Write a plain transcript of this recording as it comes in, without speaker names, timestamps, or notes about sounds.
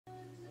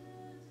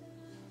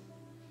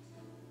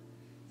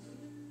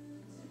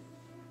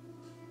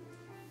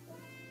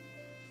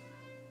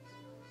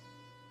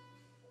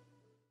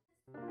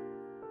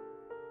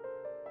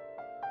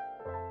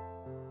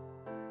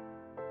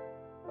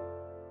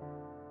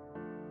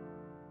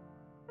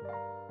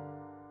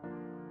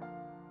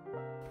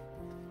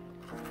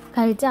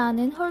갈지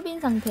않은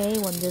홀빈 상태의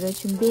원두를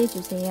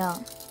준비해주세요.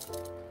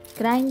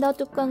 그라인더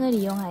뚜껑을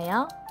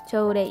이용하여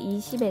저울에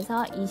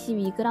 20에서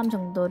 22g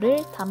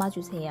정도를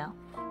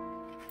담아주세요.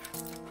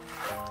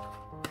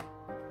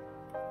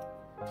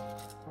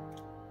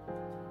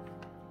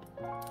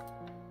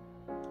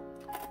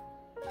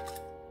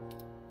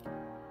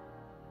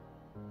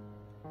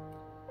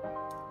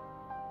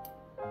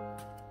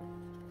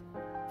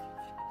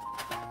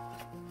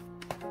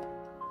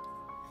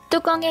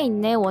 뚜껑에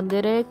있는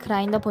원두를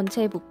그라인더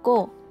본체에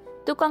붓고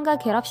뚜껑과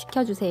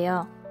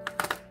결합시켜주세요.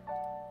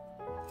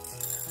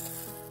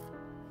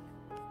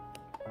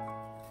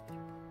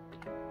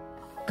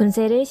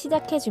 분쇄를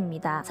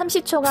시작해줍니다.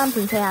 30초간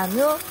분쇄한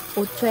후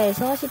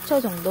 5초에서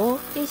 10초 정도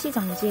일시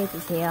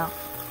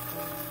정지해주세요.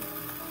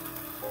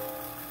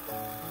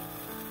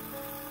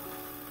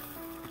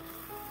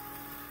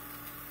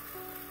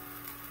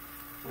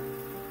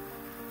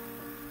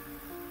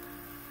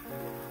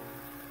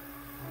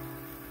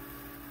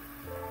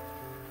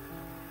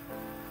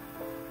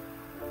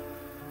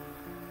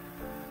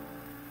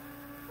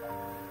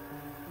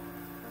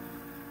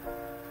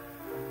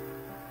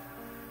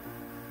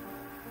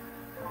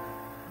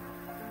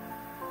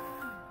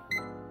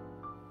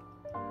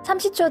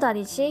 (30초)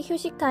 단위씩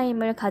휴식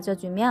타임을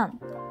가져주면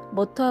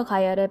모터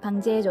가열을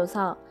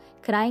방지해줘서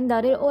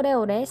그라인더를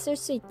오래오래 쓸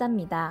수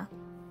있답니다.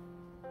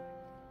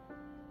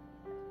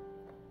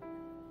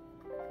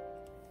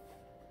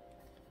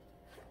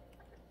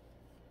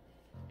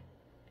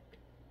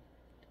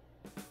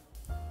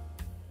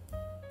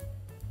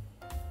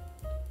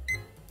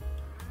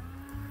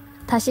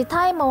 다시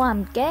타이머와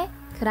함께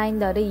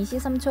그라인더를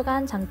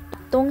 23초간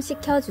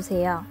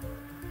작동시켜주세요.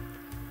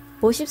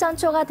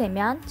 53초가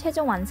되면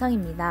최종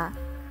완성입니다.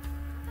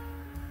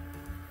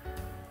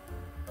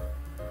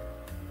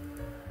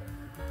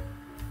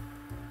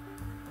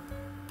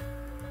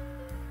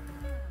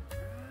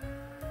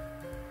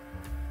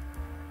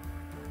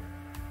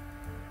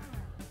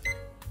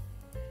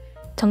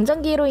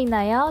 정전기로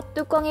인하여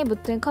뚜껑에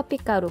붙은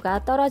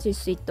커피가루가 떨어질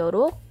수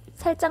있도록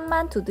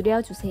살짝만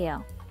두드려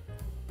주세요.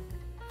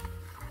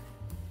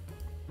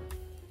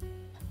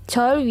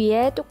 절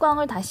위에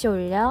뚜껑을 다시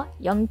올려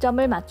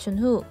 0점을 맞춘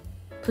후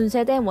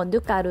분쇄된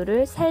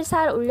원두가루를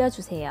살살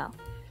올려주세요.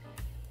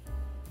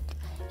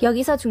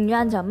 여기서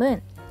중요한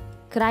점은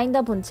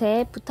그라인더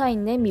본체에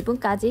붙어있는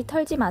미분까지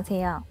털지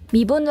마세요.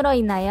 미분으로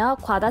인하여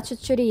과다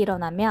추출이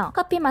일어나며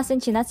커피 맛은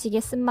지나치게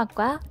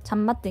쓴맛과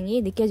잔맛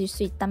등이 느껴질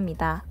수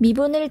있답니다.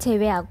 미분을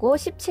제외하고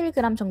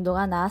 17g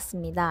정도가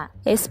나왔습니다.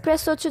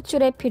 에스프레소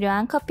추출에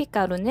필요한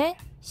커피가루는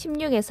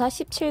 16에서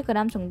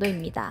 17g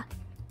정도입니다.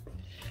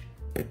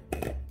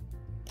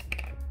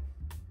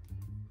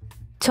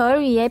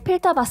 절 위에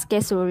필터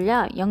바스켓을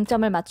올려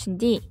 0점을 맞춘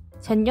뒤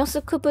전용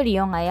스쿱을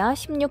이용하여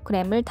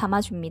 16g을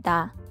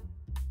담아줍니다.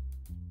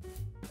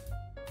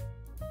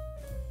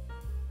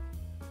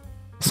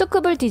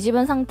 스쿱을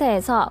뒤집은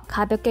상태에서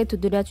가볍게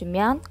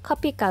두드려주면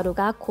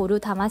커피가루가 고루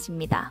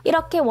담아집니다.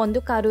 이렇게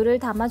원두가루를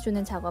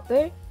담아주는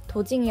작업을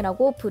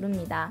도징이라고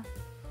부릅니다.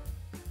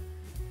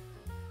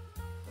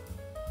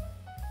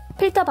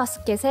 필터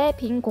바스켓의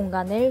빈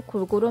공간을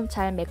골고루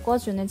잘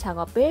메꿔주는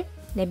작업을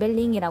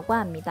레벨링이라고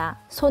합니다.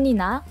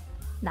 손이나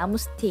나무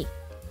스틱,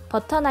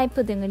 버터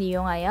나이프 등을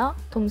이용하여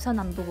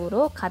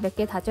동서남북으로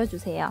가볍게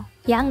다져주세요.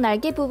 양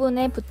날개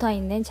부분에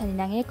붙어있는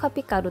잔량의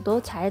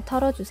커피가루도 잘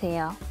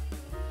털어주세요.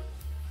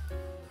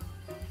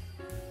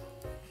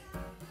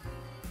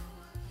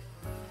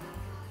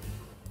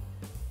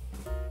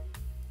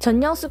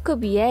 전용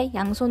스쿱 위에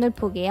양손을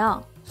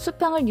포개어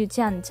수평을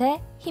유지한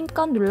채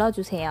힘껏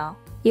눌러주세요.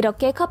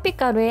 이렇게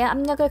커피가루에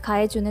압력을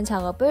가해주는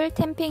작업을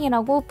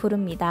탬핑이라고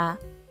부릅니다.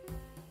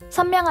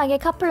 선명하게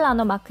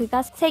카플라노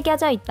마크가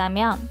새겨져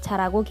있다면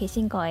잘하고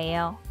계신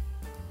거예요.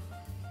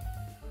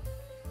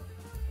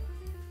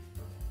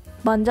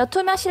 먼저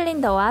투명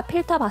실린더와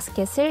필터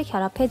바스켓을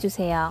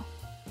결합해주세요.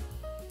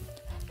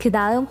 그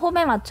다음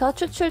홈에 맞춰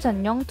추출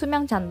전용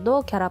투명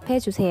잔도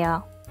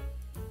결합해주세요.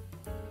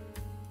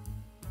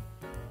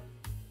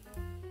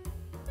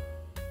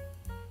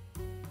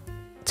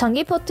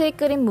 전기포트에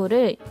끓인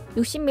물을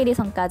 60ml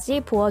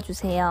선까지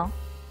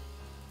부어주세요.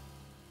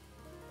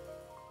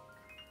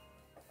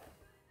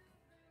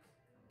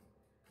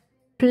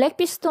 블랙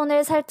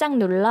피스톤을 살짝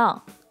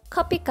눌러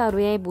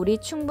커피가루에 물이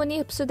충분히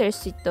흡수될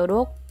수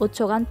있도록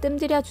 5초간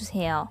뜸들여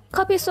주세요.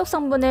 커피 속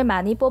성분을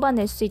많이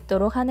뽑아낼 수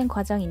있도록 하는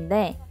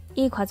과정인데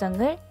이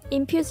과정을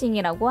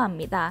인퓨징이라고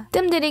합니다.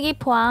 뜸들이기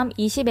포함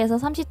 20에서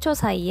 30초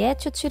사이에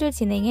추출을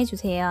진행해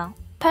주세요.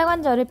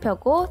 팔관절을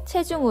펴고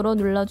체중으로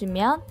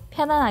눌러주면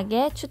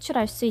편안하게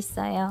추출할 수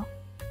있어요.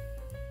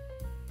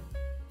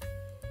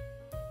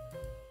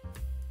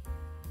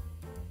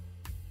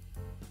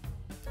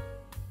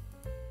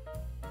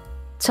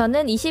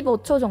 저는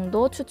 25초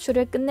정도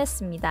추출을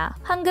끝냈습니다.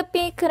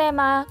 황급빛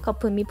크레마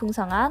거품이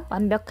풍성한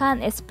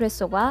완벽한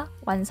에스프레소가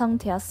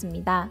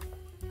완성되었습니다.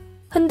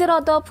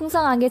 흔들어도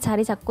풍성하게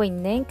자리 잡고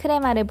있는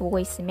크레마를 보고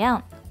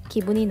있으면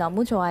기분이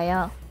너무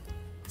좋아요.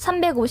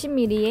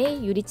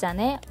 350ml의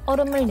유리잔에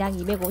얼음을 약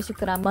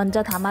 250g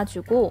먼저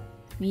담아주고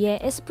위에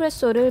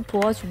에스프레소를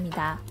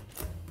부어줍니다.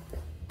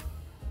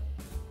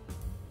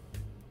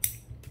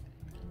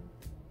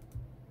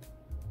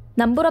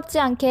 남부럽지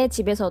않게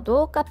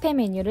집에서도 카페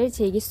메뉴를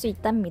즐길 수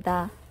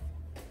있답니다.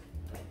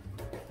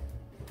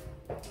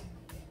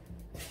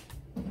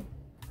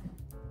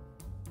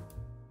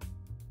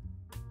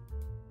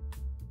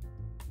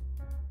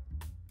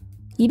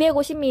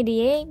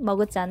 (250ml의)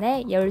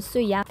 머그잔에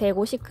열수 약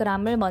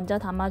 150g을 먼저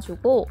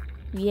담아주고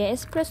위에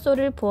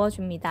에스프레소를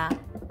부어줍니다.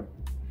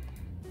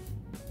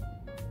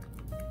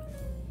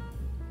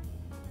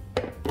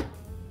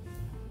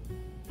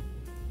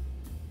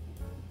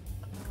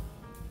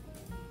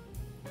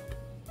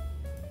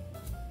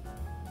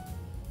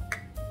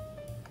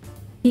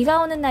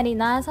 비가 오는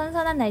날이나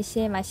선선한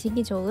날씨에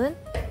마시기 좋은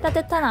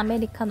따뜻한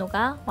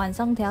아메리카노가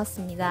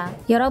완성되었습니다.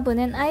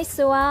 여러분은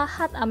아이스와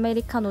핫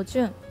아메리카노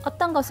중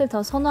어떤 것을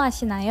더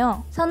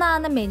선호하시나요?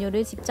 선호하는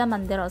메뉴를 직접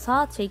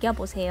만들어서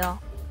즐겨보세요.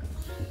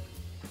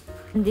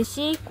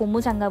 반드시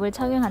고무장갑을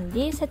착용한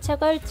뒤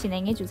세척을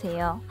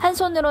진행해주세요. 한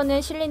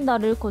손으로는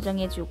실린더를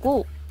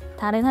고정해주고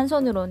다른 한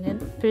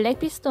손으로는 블랙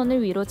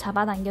피스톤을 위로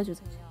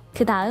잡아당겨주세요.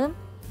 그 다음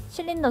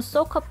실린더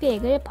속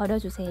커피액을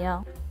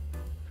버려주세요.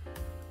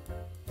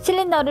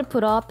 실린더를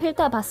풀어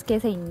필터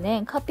바스켓에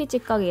있는 커피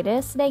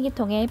찌꺼기를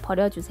쓰레기통에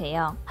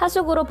버려주세요.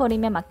 하수구로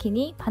버리면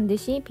막히니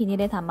반드시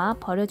비닐에 담아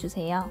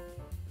버려주세요.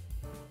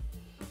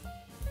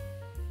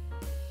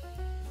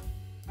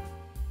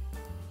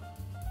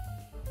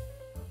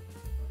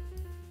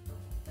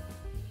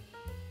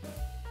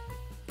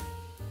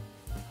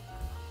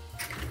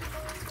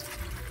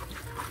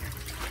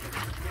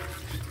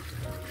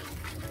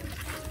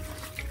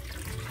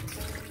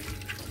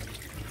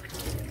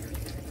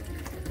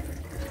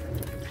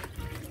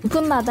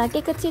 부품마다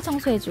깨끗이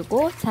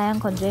청소해주고 자연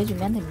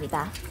건조해주면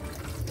됩니다.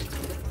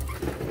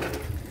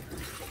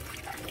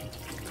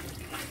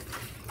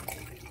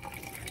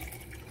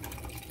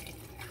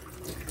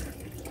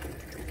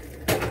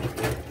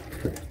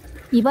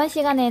 이번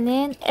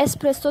시간에는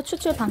에스프레소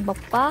추출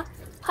방법과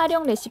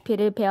활용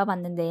레시피를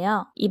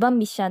배워봤는데요. 이번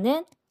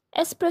미션은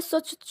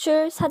에스프레소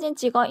추출 사진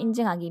찍어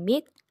인증하기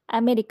및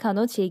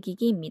아메리카노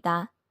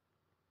즐기기입니다.